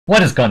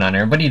What is going on,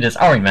 everybody? It is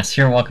Mess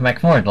here, and welcome back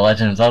for more of The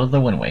Legend of Zelda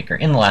the Wind Waker.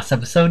 In the last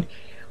episode,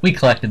 we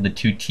collected the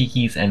 2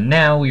 tikis, and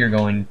now we are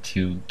going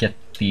to get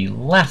the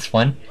last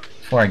one.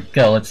 Before I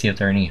go, let's see if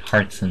there are any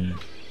hearts and...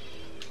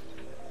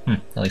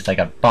 at least I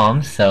got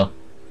bombs, so...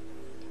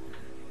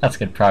 that's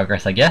good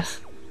progress, I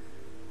guess.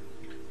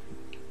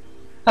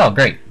 Oh,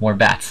 great. More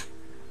bats.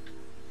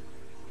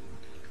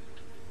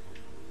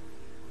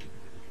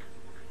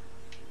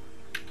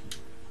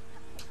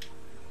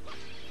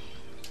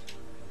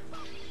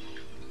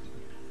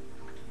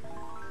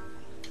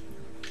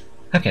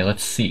 Okay,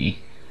 let's see.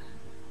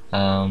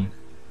 I'm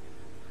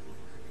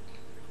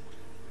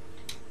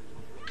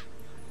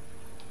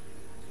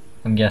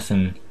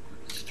guessing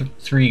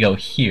 3 go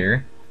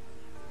here.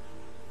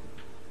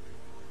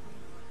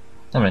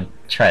 I'm gonna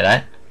try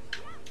that.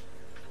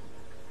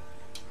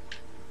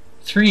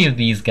 3 of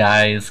these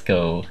guys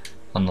go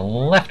on the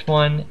left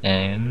one,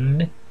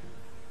 and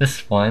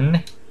this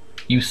one,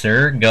 you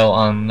sir, go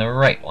on the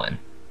right one.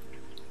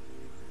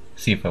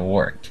 See if it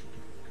worked.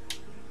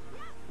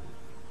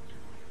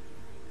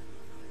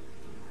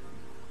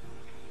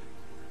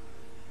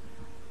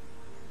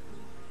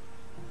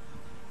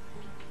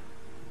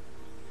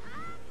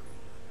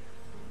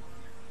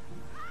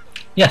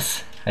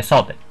 Yes, I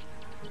solved it.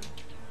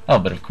 Oh,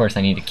 but of course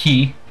I need a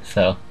key,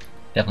 so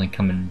definitely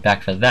coming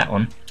back for that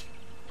one.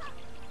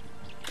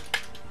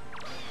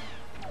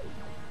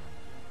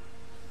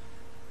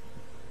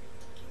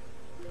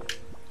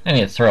 I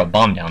need to throw a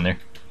bomb down there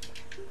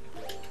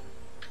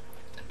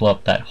to blow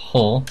up that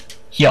hole.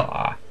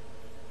 Yeah.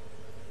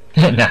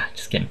 Nah,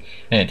 just kidding.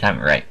 I didn't time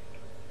it right.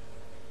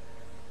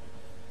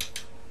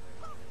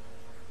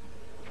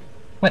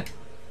 What?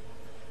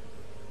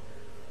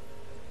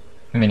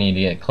 I may need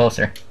to get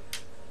closer.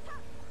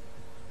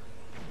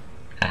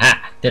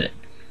 Haha, did it.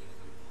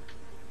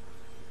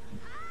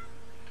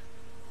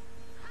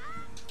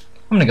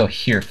 I'm gonna go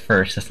here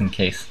first, just in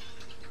case.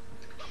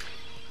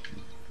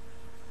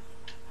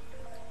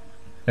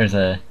 There's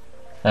a...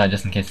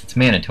 just in case it's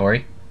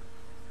mandatory.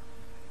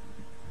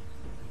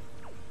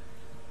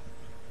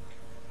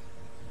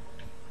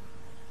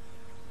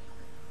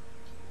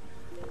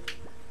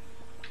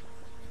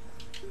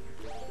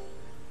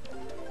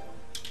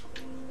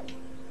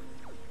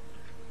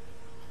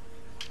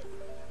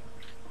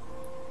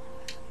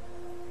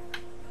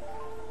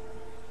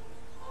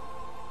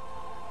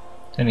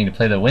 Do I need to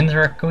play the Winds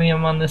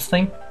Requiem on this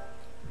thing?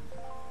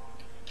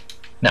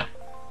 No.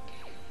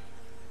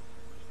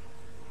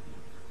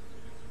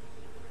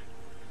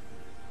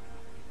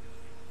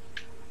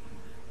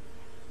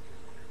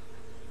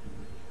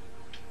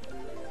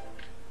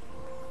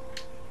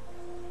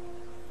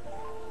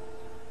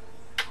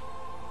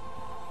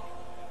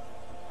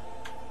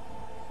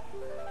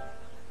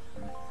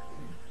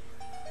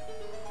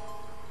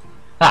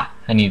 Ah!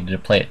 I needed to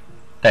play it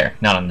there,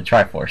 not on the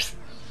Triforce.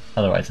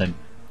 Otherwise I'd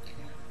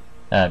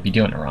be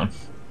doing it wrong.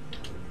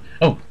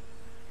 Oh,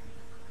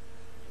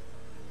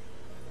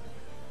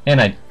 and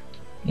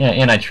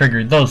I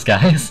triggered those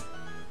guys.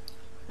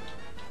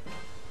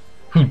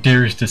 Who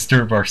dares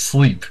disturb our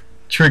sleep?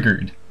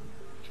 Triggered.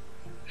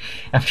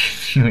 After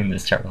viewing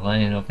this chart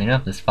line and opening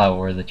up this file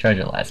where the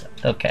treasure lies.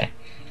 Okay.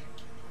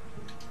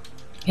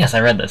 Yes,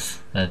 I read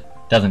this a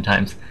dozen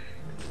times.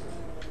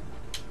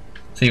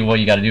 See,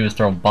 what you gotta do is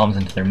throw bombs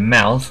into their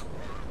mouths.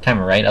 Time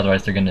it right,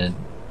 otherwise they're gonna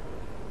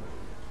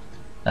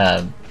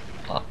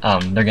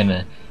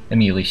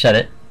immediately shut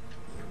it.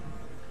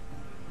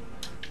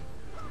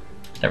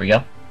 There we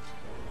go.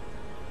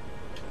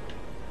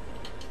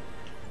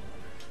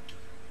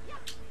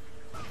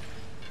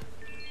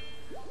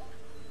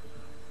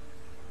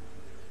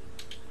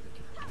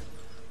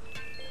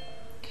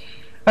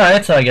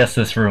 Alright, so I guess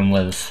this room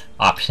was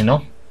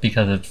optional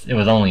because it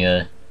was only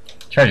a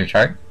treasure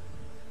chart.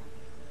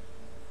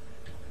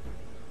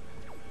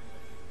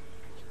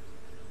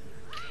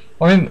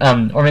 Or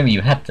maybe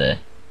you had to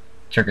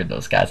trigger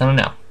those guys, I don't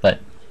know, but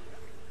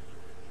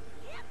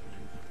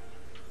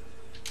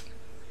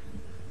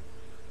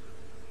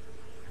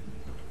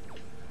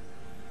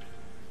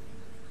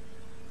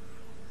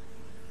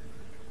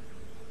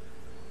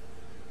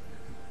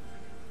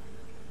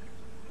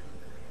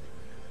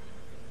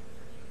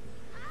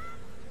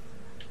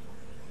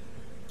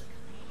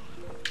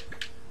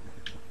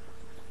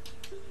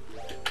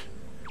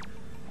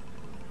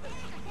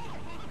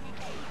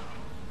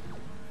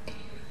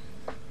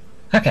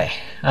okay,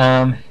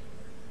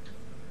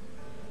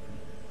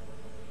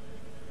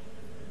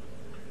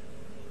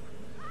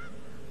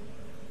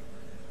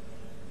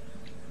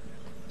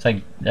 so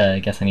I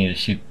guess I need to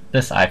shoot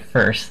this eye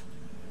first.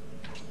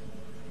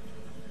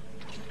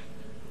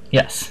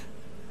 Yes.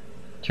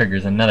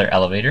 Triggers another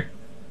elevator.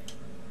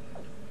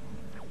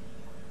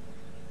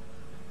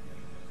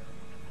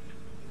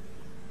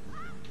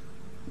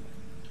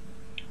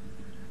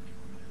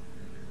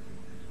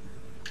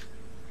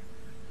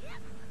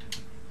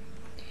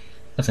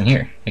 What's in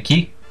here? A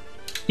key?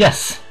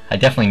 Yes! I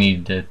definitely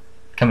needed to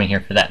come in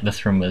here for that.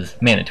 This room was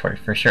mandatory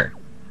for sure.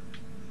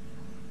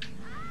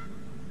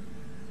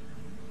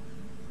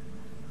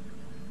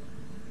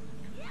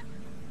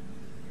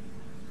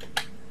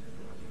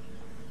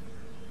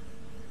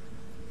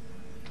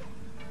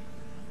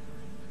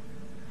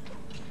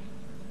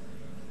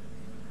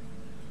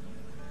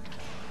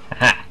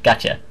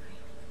 gotcha.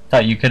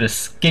 Thought you could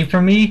escape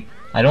from me?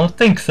 I don't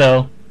think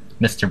so,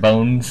 Mr.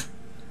 Bones.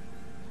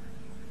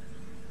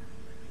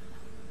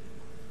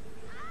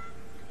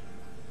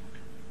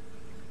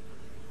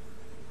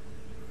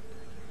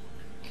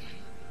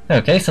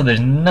 Okay, so there's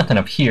nothing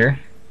up here,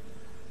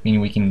 meaning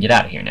we can get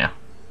out of here now.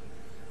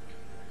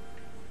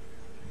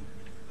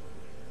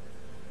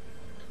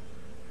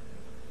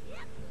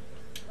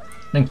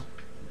 Then...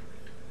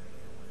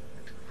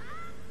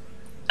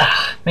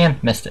 ah, man,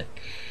 missed it.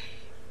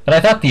 But I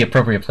thought the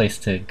appropriate place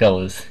to go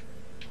was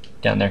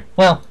down there.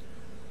 Well,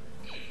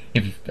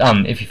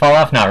 if you fall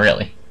off, not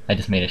really. I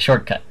just made a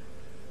shortcut.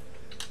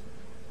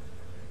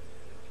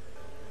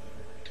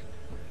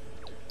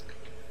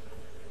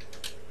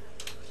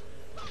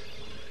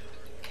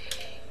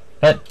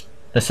 But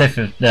the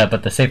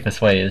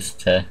safest way is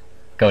to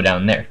go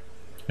down there,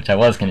 which I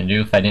was gonna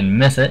do if I didn't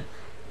miss it.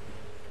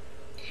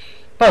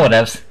 But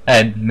whatevs,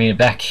 I made it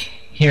back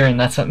here, and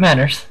that's what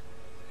matters.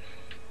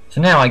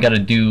 So now I gotta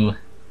do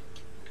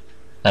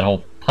that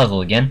whole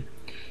puzzle again.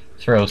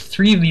 Throw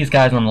 3 of these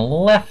guys on the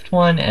left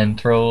one, and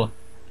throw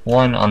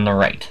 1 on the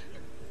right.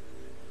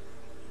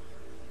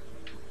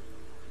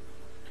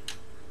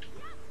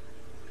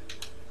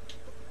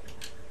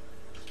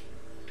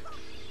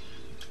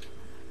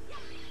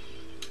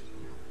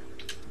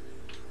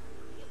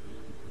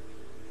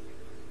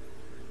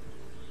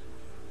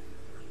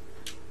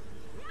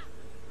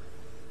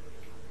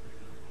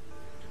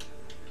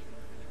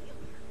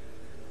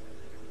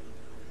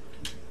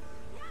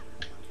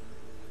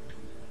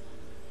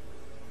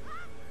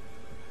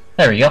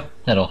 There we go.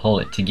 That'll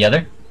hold it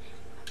together.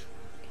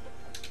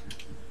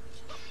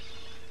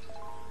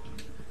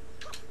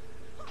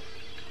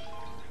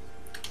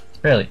 It's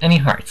barely any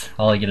hearts.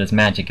 All I get is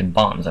magic and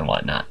bombs and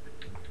whatnot.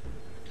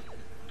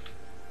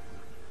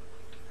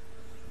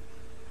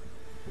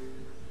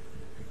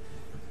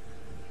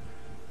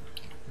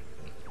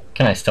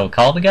 Can I still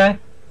call the guy?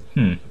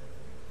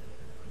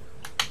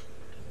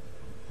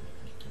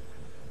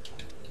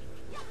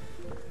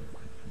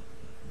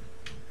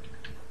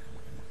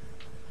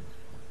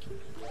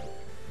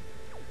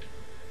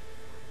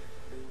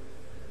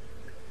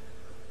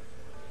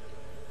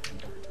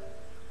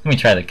 Let me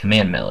try the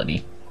command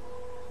melody.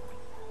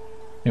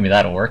 Maybe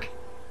that'll work.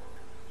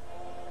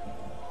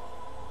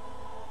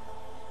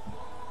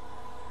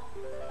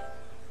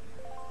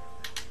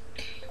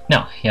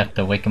 No, you have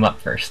to wake him up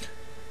first.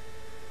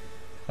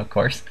 Of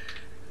course.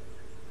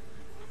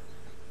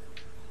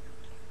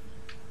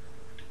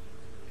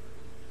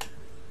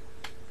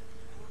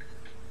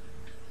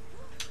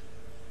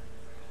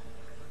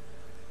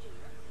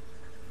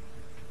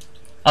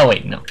 Oh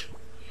wait, no.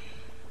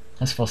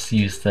 I'm supposed to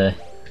use the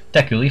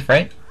Deku Leaf,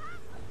 right?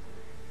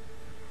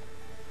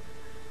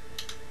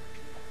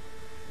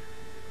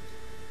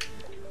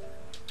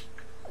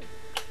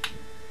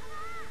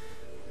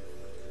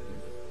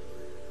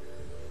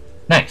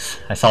 Nice,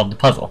 I solved the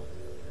puzzle.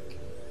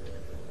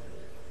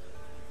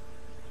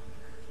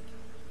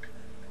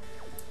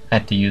 I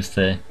had to use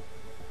the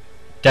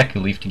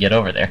Deku Leaf to get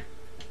over there.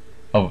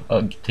 Oh,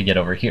 to get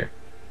over here.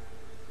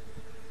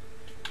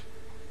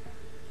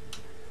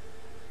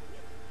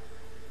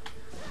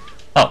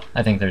 Oh,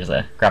 I think there's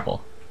a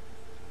grapple.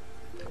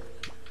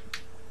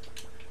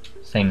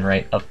 Saying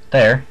right up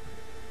there.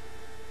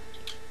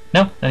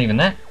 No, not even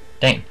that.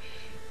 Dang.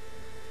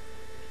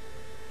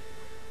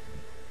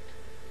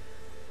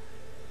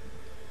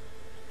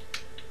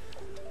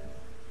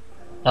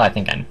 Oh, I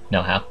think I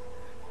know how.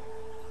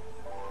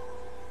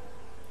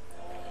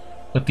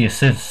 With the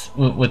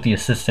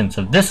assistance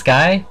of this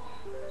guy,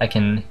 I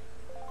can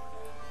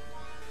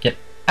get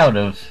out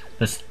of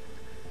this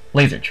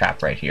laser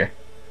trap right here.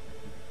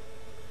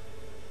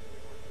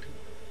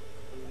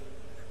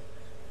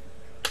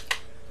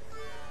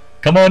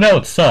 Come on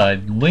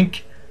outside,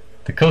 Link.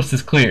 The coast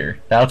is clear.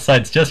 The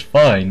outside's just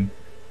fine.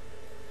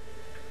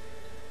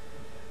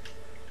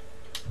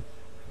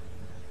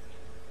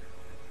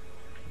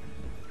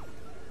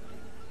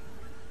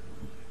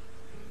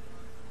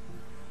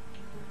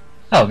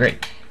 Oh,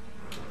 great.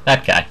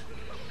 That guy.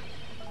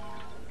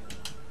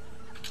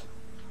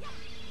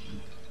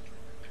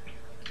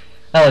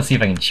 Now let's see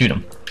if I can shoot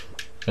him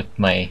with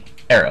my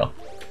arrow.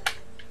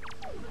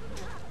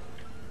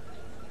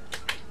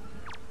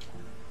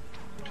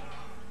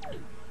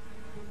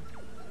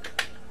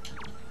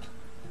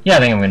 Yeah, I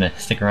think I'm gonna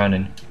stick around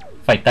and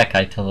fight that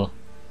guy till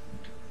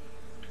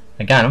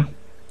I got him,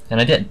 and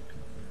I did.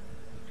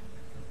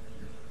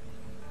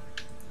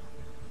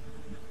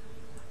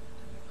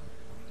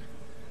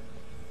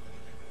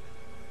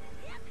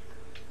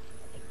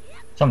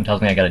 Something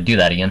tells me I gotta do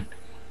that again.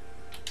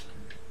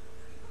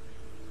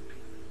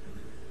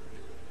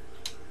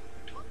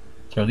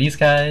 Throw these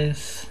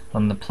guys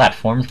on the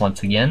platforms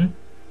once again.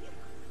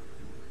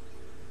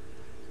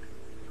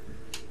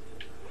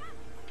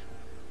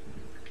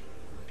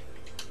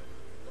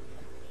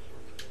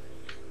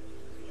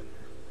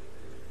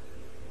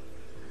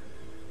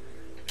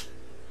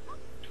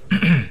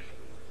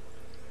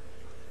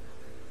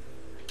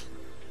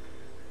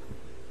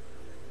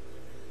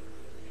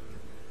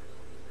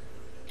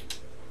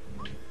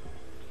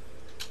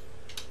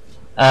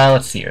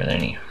 Let's see, are there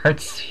any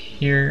hearts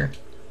here?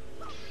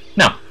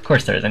 No, of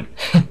course there isn't.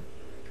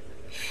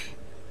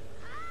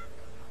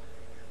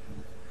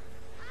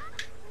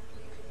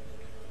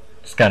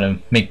 Just gotta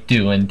make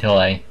do until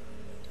I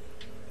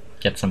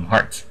get some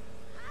hearts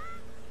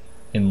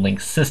in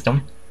Link's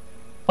system.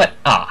 What?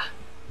 Ah!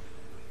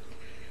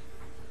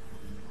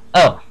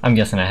 Oh, I'm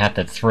guessing I have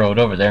to throw it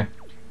over there.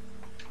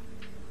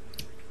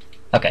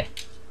 Okay,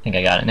 I think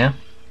I got it now.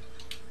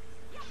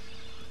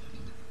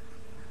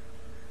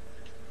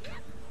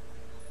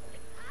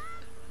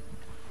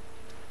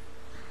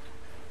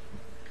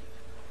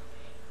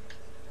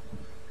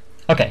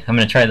 Okay, I'm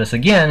gonna try this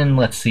again and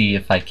let's see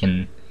if I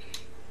can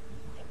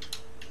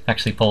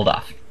actually pull it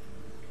off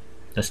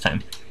this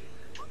time.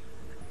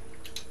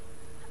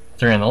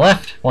 3 on the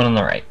left, 1 on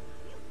the right.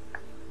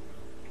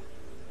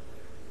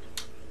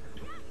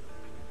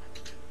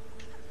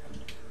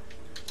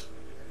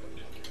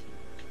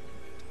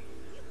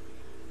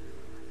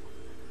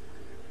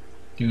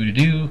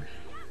 Doo-doo-doo.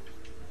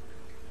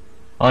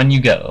 On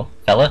you go,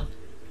 fella.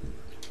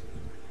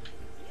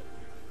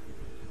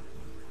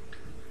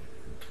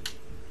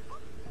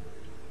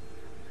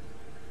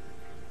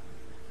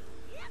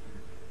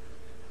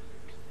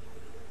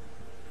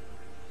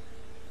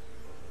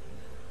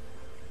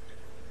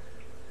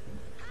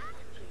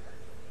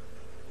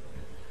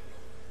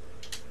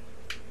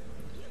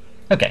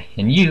 Okay,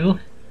 and you...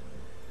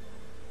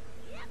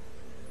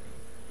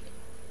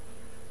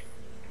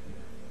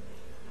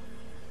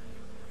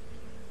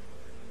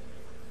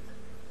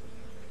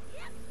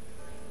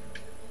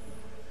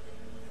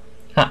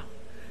 Huh.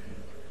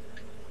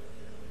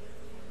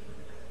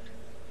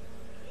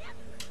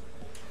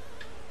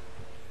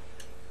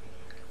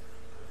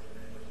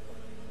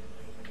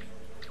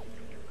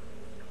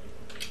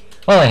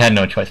 Well, I had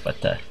no choice but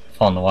to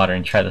fall in the water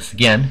and try this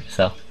again,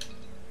 so...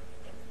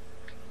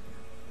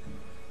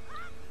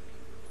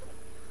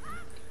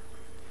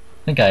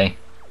 I think I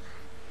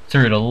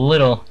threw it a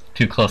little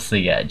too close to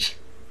the edge.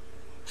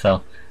 So,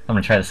 I'm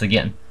gonna try this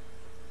again.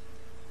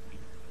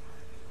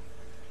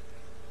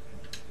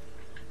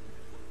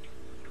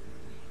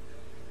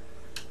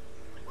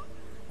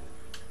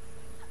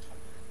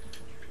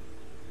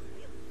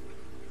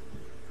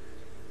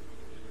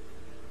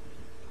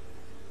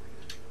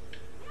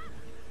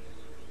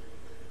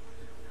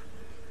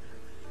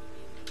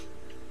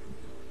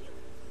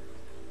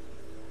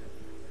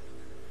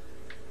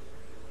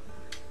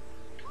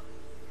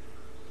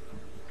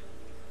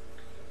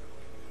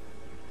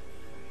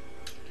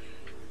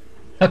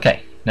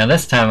 Okay, now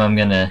this time I'm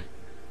gonna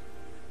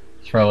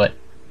throw it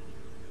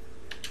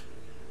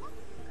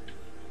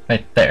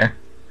right there.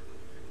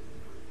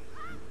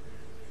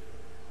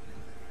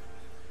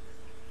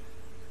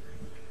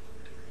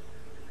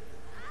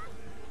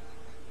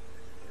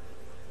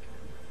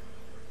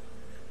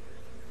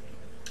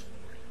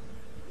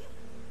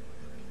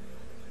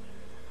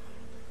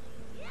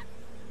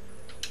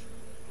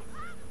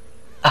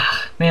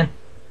 Ah, man.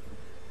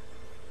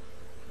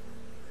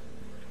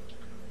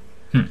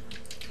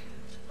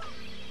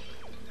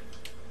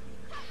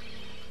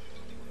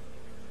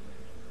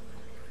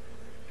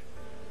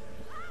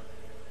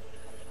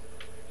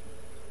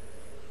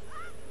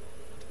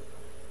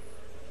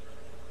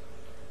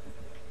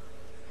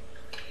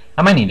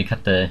 I might need to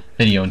cut the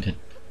video into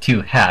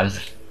 2 halves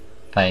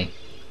if I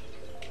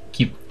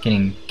keep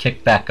getting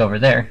kicked back over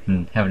there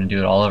and having to do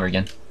it all over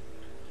again.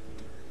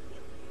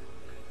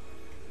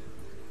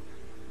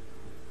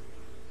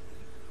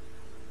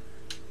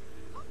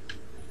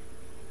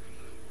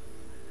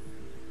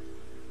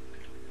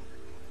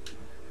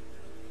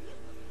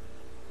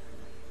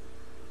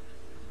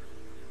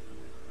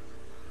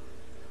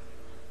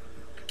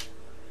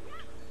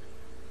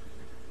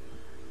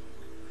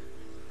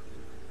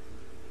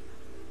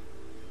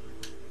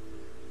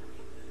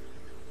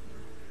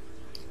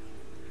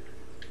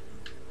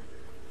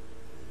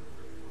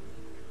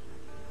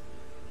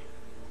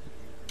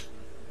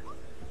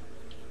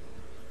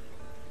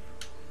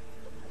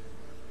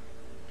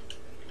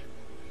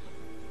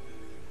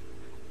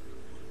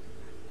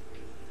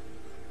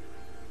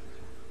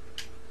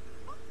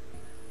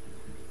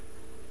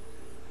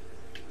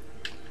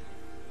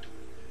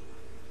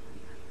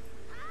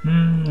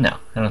 No,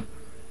 I don't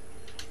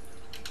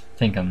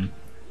think I'm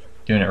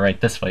doing it right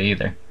this way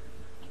either.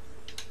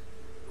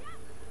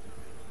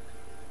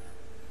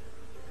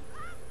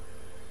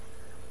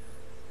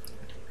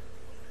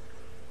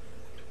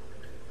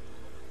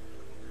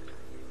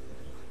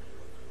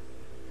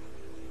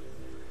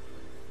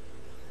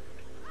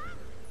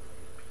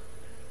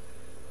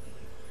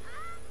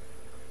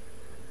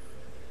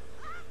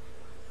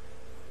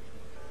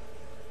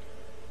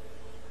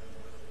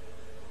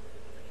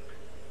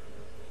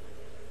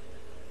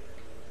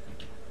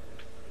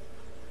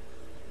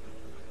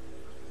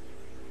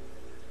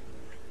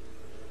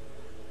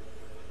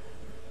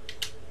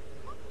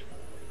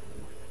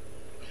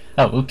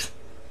 Oh, oops.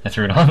 I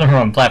threw it on the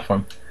wrong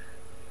platform.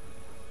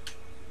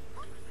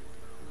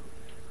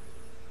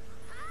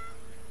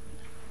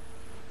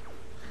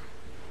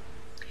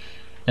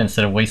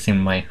 Instead of wasting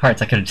my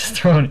hearts, I could have just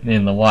thrown it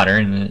in the water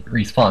and it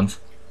respawns.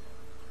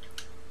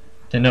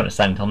 Didn't notice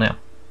that until now.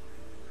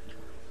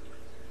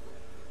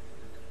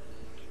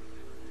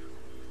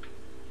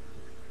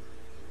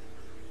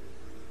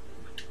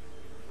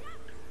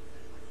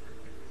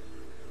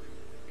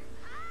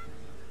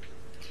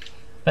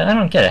 But I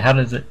don't get it. How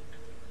does it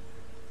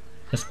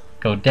just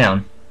go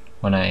down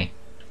when I...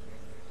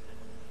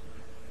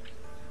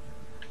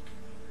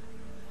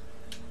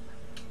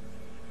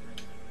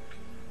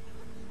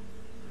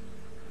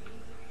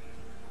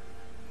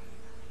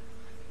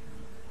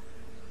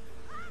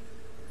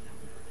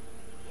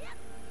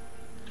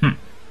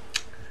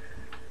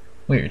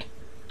 Weird.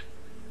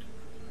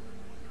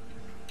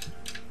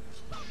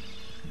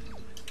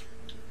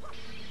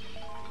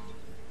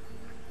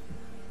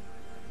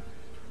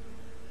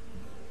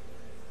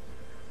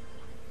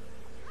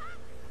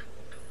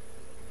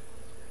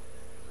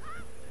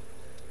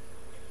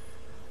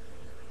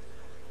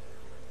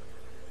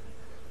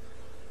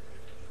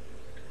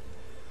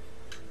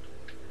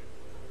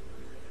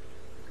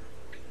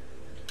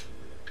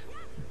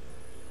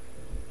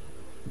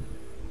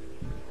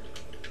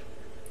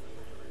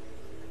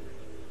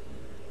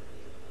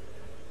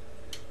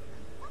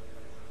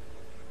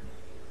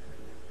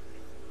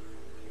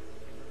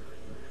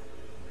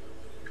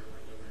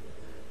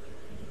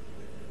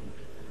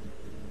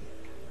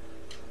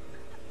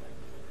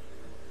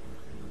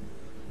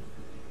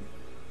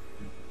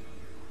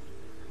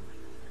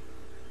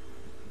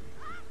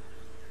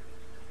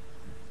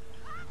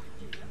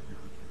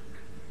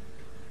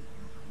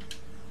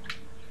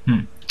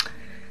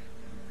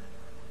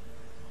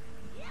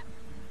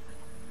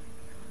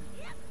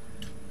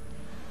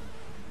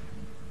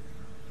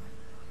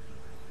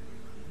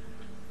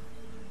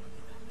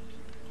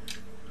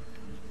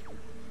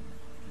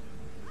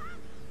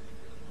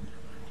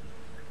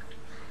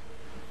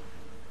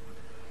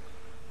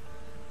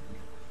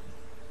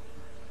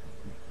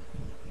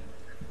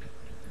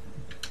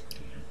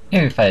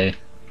 Maybe if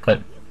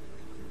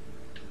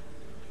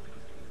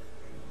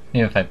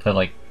I put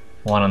like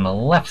one on the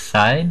left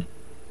side.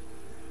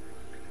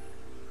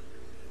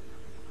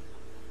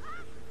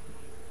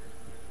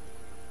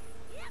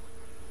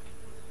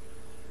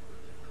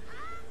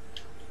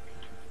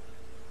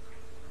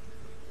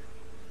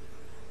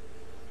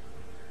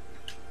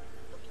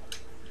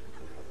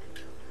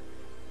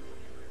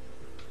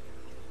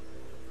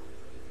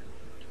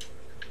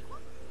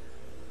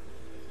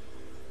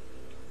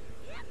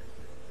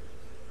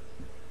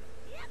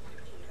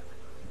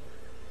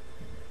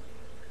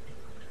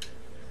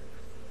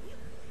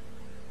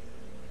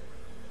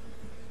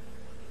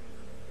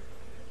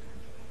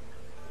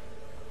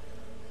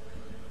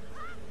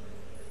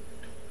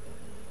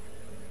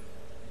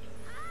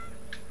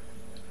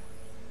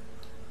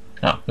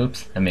 Oh,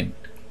 oops, I made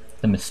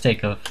the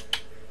mistake of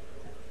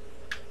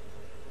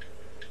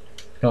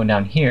going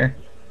down here.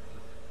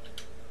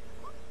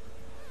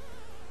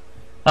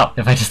 Oh,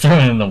 if I just throw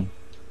it in the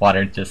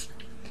water, it just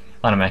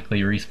automatically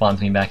respawns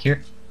me back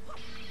here.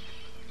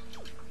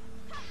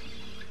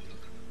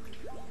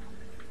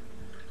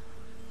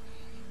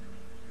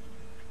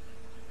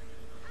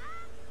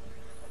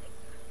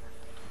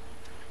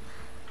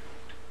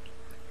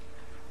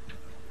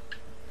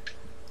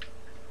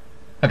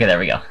 Okay, there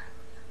we go.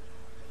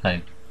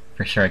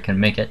 For sure I can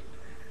make it.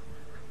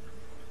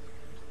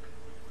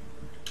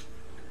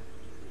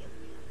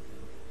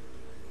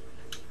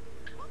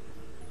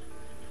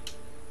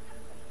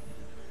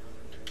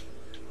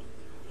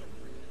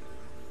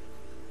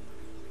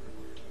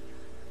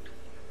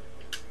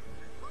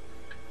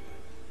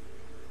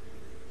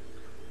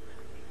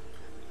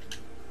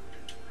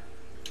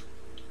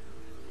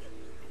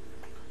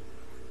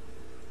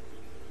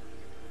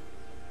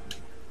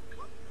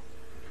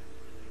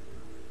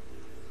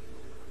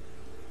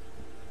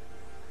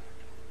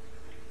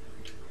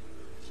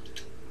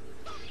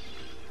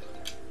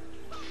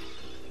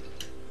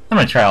 I'm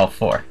gonna try all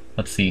four.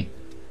 Let's see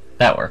if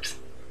that works.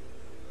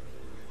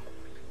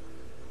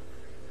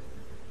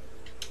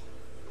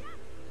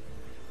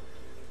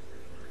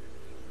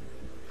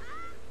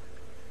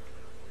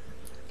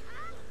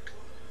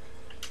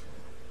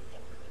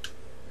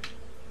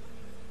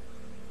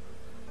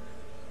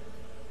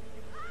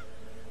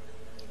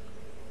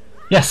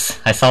 Yes,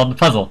 I solved the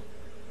puzzle.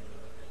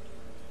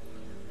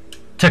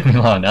 Took me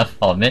long enough,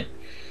 I'll admit,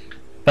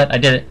 but I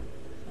did it.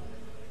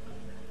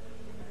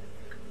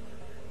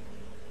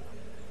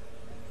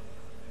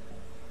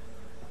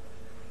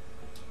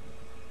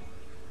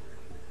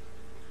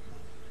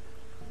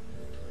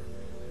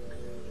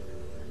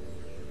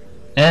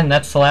 And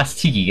that's the last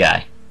tiki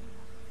guy.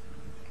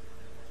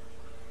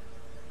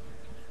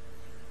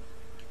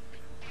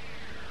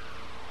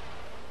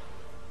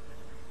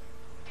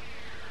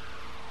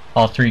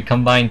 All three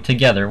combined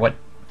together, what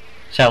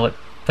shall it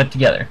put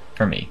together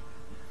for me?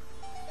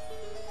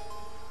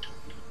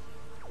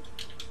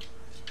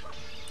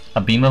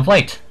 A beam of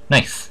light.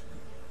 Nice.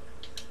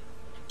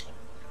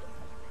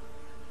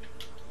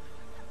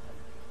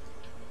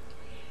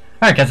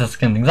 Alright guys, that's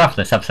going to things off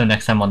for this episode.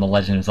 Next time on The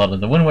Legend of Zelda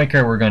the Wind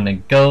Waker, we're going to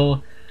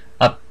go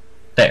up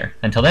There.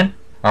 Until then,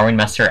 Arwen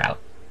Master out.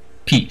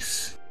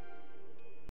 Peace.